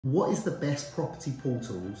What is the best property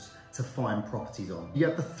portals to find properties on? You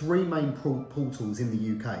have the three main portals in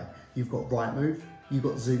the UK. You've got Rightmove, you've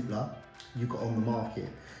got Zoopla, you've got On the Market.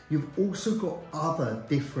 You've also got other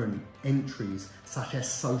different entries such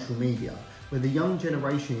as social media, where the young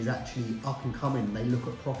generation is actually up and coming. They look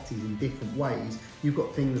at properties in different ways. You've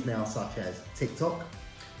got things now such as TikTok,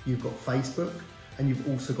 you've got Facebook, and you've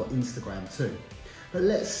also got Instagram too. But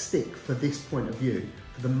let's stick for this point of view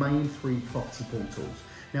for the main three property portals.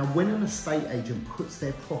 Now, when an estate agent puts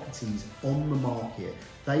their properties on the market,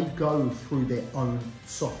 they go through their own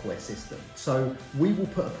software system. So we will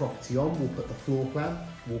put a property on, we'll put the floor plan,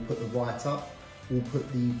 we'll put the write-up, we'll put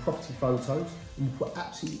the property photos, and we'll put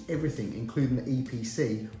absolutely everything, including the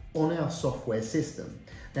EPC, on our software system.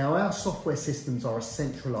 Now, our software systems are a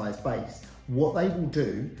centralised base. What they will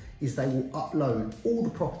do is they will upload all the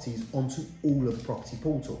properties onto all of the property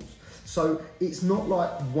portals. So it's not like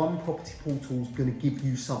one property portal is going to give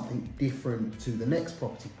you something different to the next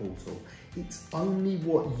property portal. It's only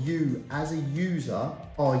what you as a user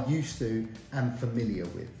are used to and familiar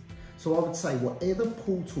with. So I would say whatever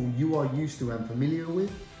portal you are used to and familiar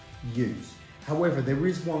with, use. However, there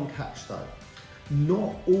is one catch though.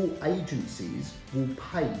 Not all agencies will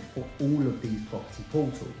pay for all of these property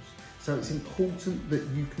portals. So it's important that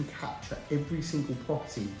you can capture every single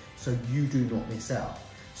property so you do not miss out.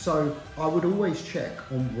 So I would always check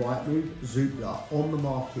on Rightmove, Zoopla, On the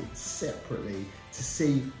Market separately to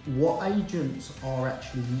see what agents are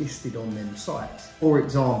actually listed on them sites. For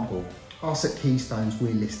example, us at Keystones,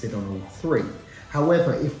 we're listed on all three.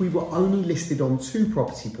 However, if we were only listed on two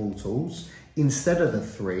property portals instead of the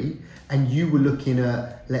three, and you were looking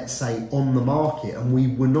at, let's say, On the Market, and we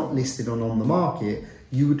were not listed on the Market,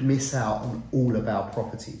 you would miss out on all of our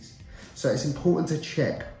properties. So it's important to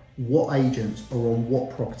check what agents are on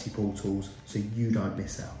what property portals so you don't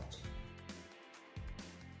miss out.